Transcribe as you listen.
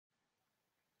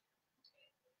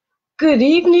Good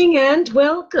evening and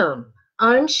welcome.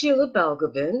 I'm Sheila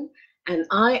Balgobin, and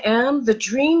I am the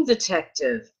Dream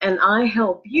Detective, and I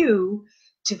help you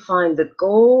to find the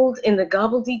gold in the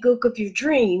gobbledygook of your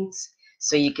dreams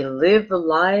so you can live the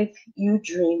life you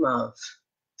dream of.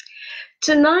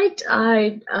 Tonight,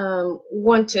 I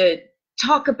want to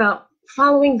talk about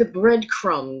following the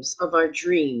breadcrumbs of our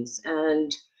dreams,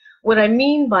 and what I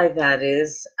mean by that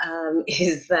is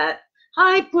that,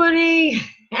 hi, Putty.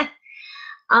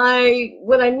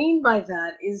 What I mean by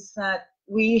that is that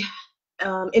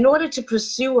in order to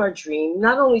pursue our dream,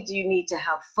 not only do you need to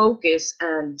have focus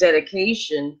and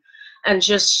dedication and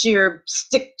just sheer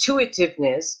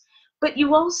stick-to-itiveness, but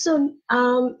you also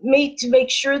need to make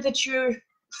sure that you're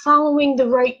following the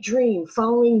right dream,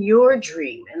 following your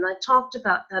dream. And I talked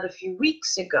about that a few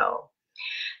weeks ago.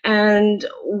 And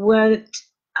what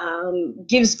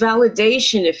gives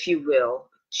validation, if you will,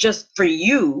 just for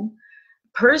you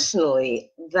personally,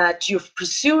 that you're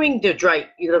pursuing the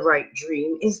right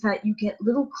dream is that you get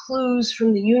little clues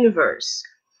from the universe,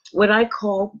 what I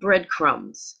call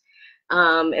breadcrumbs.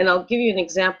 And I'll give you an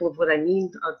example of what I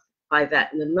mean by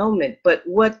that in a moment. But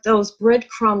what those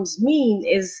breadcrumbs mean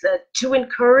is that to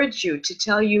encourage you, to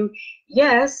tell you,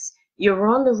 yes, you're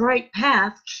on the right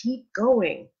path, keep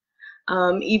going.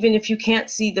 Even if you can't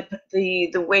see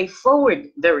the way forward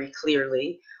very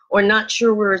clearly, or not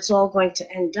sure where it's all going to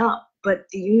end up, but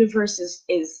the universe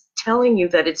is telling you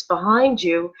that it's behind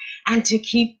you and to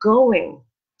keep going.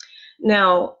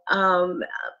 Now,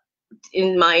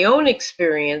 in my own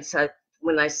experience,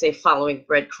 when I say following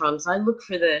breadcrumbs, I look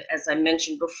for as I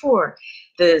mentioned before,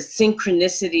 the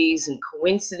synchronicities and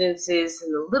coincidences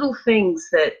and the little things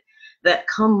that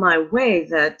come my way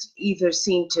that either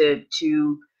seem to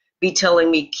be telling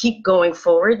me keep going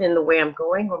forward in the way I'm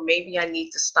going, or maybe I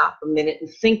need to stop a minute and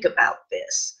think about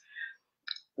this.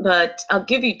 But I'll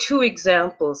give you two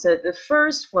examples. The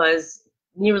first was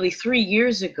nearly 3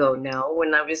 years ago now,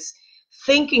 when I was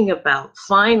thinking about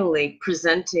finally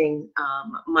presenting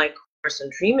my course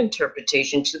on dream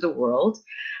interpretation to the world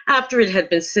after it had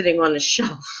been sitting on a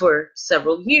shelf for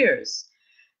several years.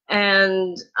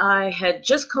 And I had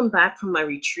just come back from my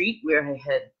retreat where I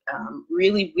had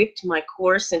really whipped my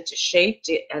course into shape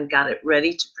and got it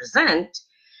ready to present.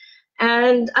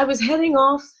 And I was heading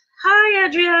off. Hi,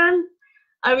 Adrienne.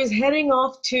 I was heading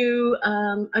off to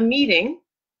a meeting.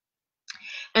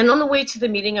 And on the way to the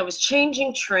meeting, I was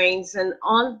changing trains. And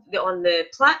on the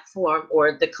platform,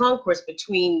 or the concourse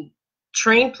between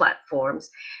train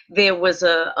platforms, there was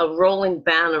a rolling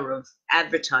banner of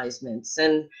advertisements.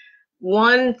 And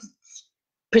one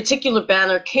particular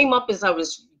banner came up as I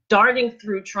was darting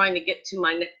through trying to get to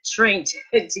my next train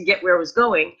to get where I was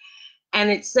going. And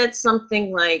it said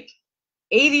something like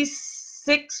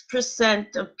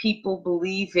 86% of people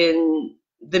believe in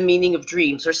the meaning of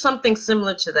dreams, or something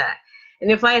similar to that. And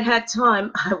if I had had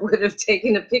time, I would have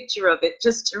taken a picture of it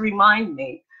just to remind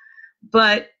me.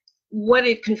 But what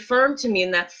it confirmed to me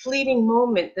in that fleeting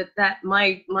moment, that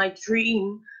my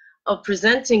dream of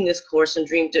presenting this course in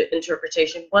dream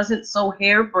interpretation wasn't so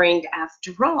harebrained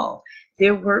after all.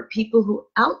 There were people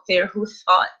out there who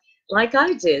thought, like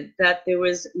I did, that there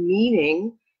was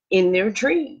meaning in their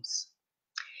dreams.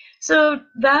 So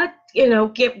that,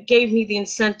 gave me the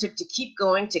incentive to keep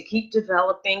going, to keep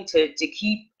developing, to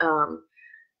keep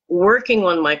working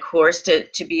on my course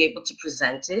to be able to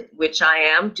present it, which I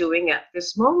am doing at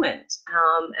this moment,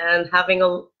 and having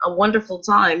a wonderful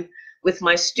time with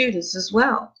my students as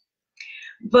well.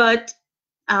 But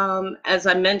as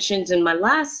I mentioned in my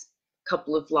last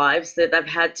couple of lives, that I've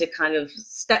had to kind of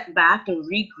step back and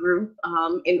regroup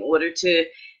in order to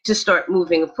start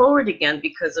moving forward again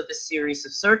because of a series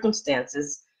of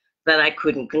circumstances that I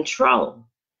couldn't control.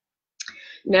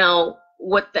 Now,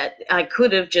 I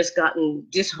could have just gotten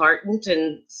disheartened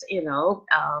and,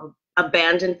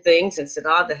 abandoned things and said,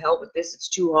 the hell with this, it's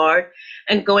too hard,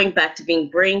 and going back to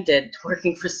being brain dead,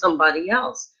 working for somebody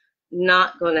else.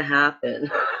 Not going to happen.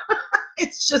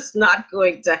 It's just not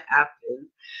going to happen.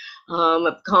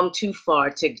 I've come too far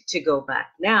to go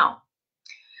back now.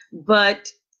 But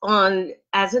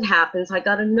as it happens, I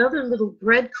got another little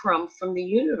breadcrumb from the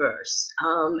universe,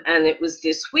 and it was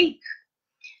this week.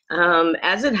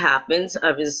 As it happens,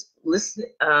 I was listening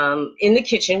in the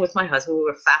kitchen with my husband. We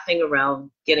were faffing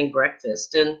around getting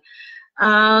breakfast, and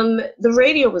the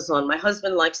radio was on. My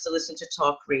husband likes to listen to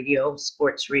talk radio,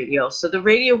 sports radio. So the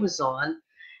radio was on,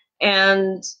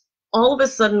 and all of a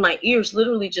sudden my ears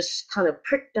literally just kind of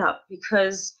pricked up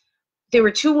because there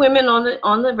were two women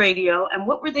on the radio, and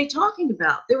what were they talking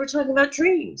about? They were talking about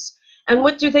dreams. And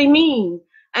what do they mean?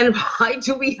 And why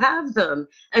do we have them?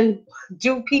 And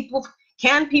do people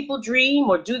can people dream,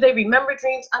 or do they remember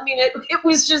dreams? I mean, it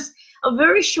was just a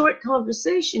very short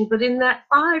conversation, but in that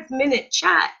 5-minute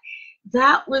chat,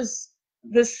 that was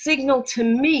the signal to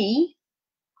me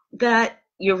that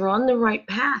you're on the right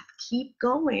path. Keep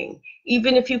going,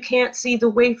 even if you can't see the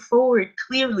way forward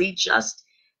clearly just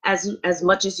as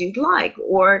much as you'd like,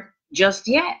 or just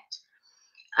yet.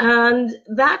 And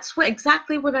that's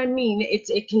exactly what I mean.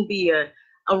 It can be a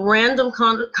random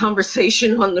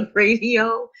conversation on the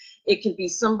radio. It can be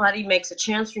somebody makes a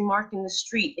chance remark in the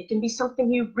street. It can be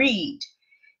something you read.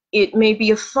 It may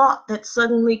be a thought that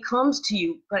suddenly comes to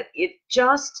you, but it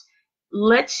just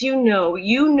lets you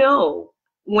know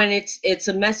when it's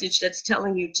a message that's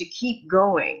telling you to keep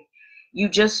going. You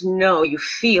just know, you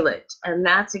feel it. And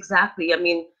that's exactly, I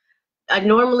mean,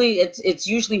 it's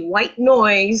usually white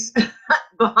noise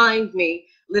behind me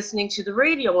listening to the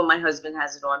radio when my husband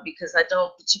has it on, because I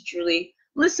don't particularly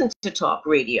listen to talk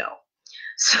radio.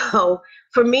 So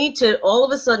for me to all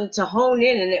of a sudden to hone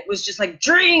in, and it was just like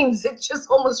dreams, it just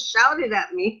almost shouted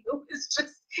at me.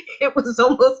 It was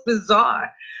almost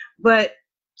bizarre. But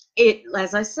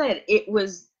as I said, it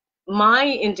was my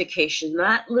indication,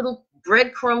 that little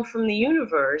breadcrumb from the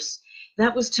universe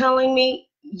that was telling me,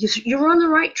 you're on the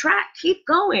right track. Keep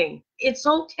going. It's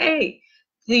okay.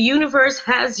 The universe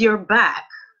has your back.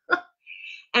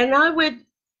 And I would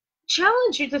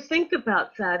challenge you to think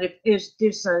about that. If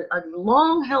there's a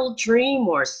long-held dream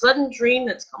or a sudden dream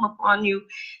that's come upon you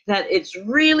that it's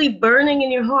really burning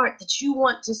in your heart that you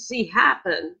want to see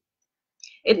happen,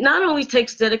 it not only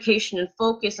takes dedication and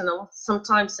focus and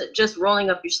sometimes just rolling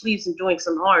up your sleeves and doing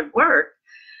some hard work,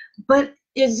 but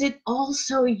is it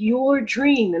also your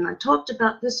dream? And I talked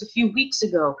about this a few weeks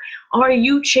ago. Are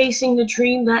you chasing the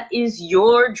dream that is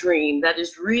your dream, that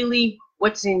is really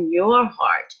what's in your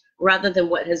heart, rather than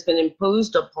what has been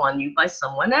imposed upon you by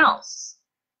someone else?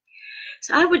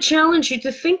 So I would challenge you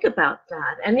to think about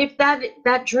that. And if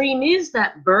that dream is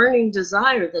that burning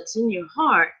desire that's in your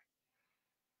heart,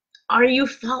 are you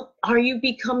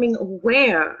becoming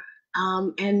aware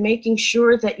and making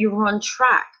sure that you're on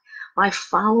track by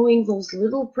following those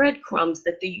little breadcrumbs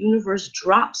that the universe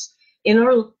drops in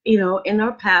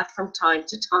our path from time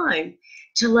to time,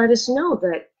 to let us know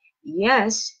that,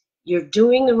 yes, you're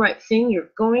doing the right thing,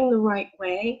 you're going the right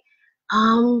way,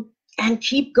 and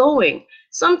keep going.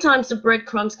 Sometimes the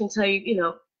breadcrumbs can tell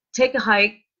you, take a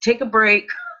hike, take a break,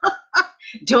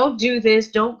 don't do this,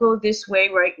 don't go this way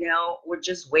right now, or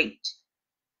just wait.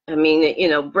 I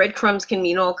mean, breadcrumbs can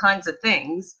mean all kinds of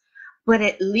things, but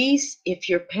at least if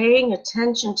you're paying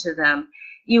attention to them,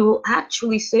 you will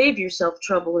actually save yourself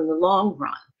trouble in the long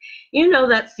run. You know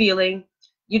that feeling,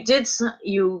 you did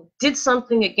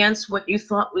something against what you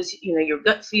thought was, your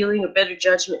gut feeling, a better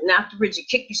judgment, and afterwards you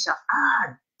kick yourself,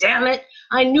 damn it,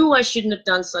 I knew I shouldn't have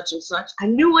done such and such. I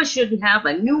knew I shouldn't have.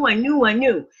 I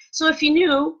knew. So if you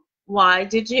knew, why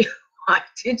did you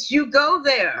go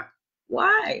there?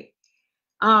 Why?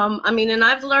 And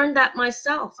I've learned that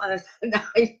myself. Why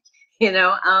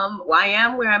I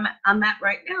am where I'm at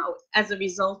right now as a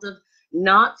result of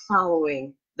not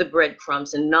following the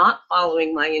breadcrumbs and not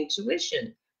following my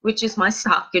intuition, which is my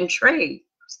stock and trade.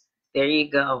 There you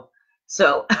go.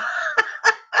 So,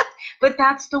 but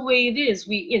that's the way it is.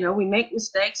 We make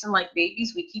mistakes, and like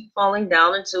babies, we keep falling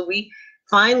down until we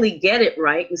finally get it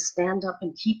right and stand up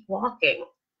and keep walking.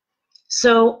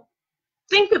 So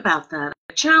think about that.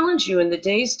 I challenge you in the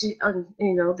days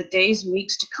and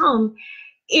weeks to come,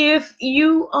 if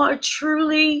you are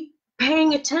truly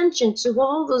paying attention to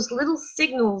all those little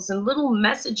signals and little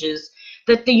messages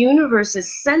that the universe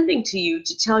is sending to you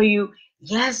to tell you,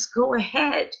 yes, go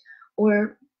ahead,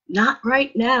 or not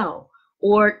right now,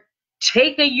 or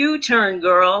take a U-turn,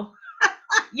 girl.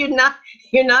 You're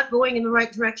not going in the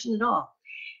right direction at all.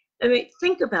 I mean,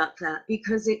 think about that,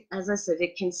 because as I said,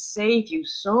 it can save you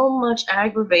so much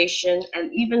aggravation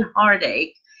and even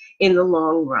heartache in the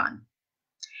long run.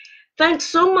 Thanks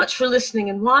so much for listening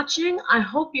and watching. I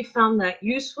hope you found that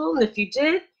useful. And if you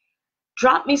did,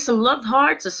 drop me some love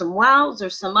hearts or some wows or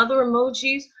some other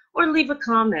emojis, or leave a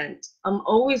comment. I'm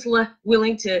always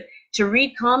willing to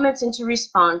read comments and to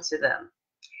respond to them.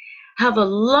 Have a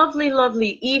lovely,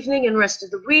 lovely evening and rest of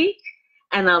the week,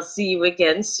 and I'll see you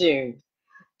again soon.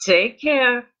 Take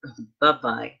care.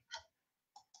 Bye-bye.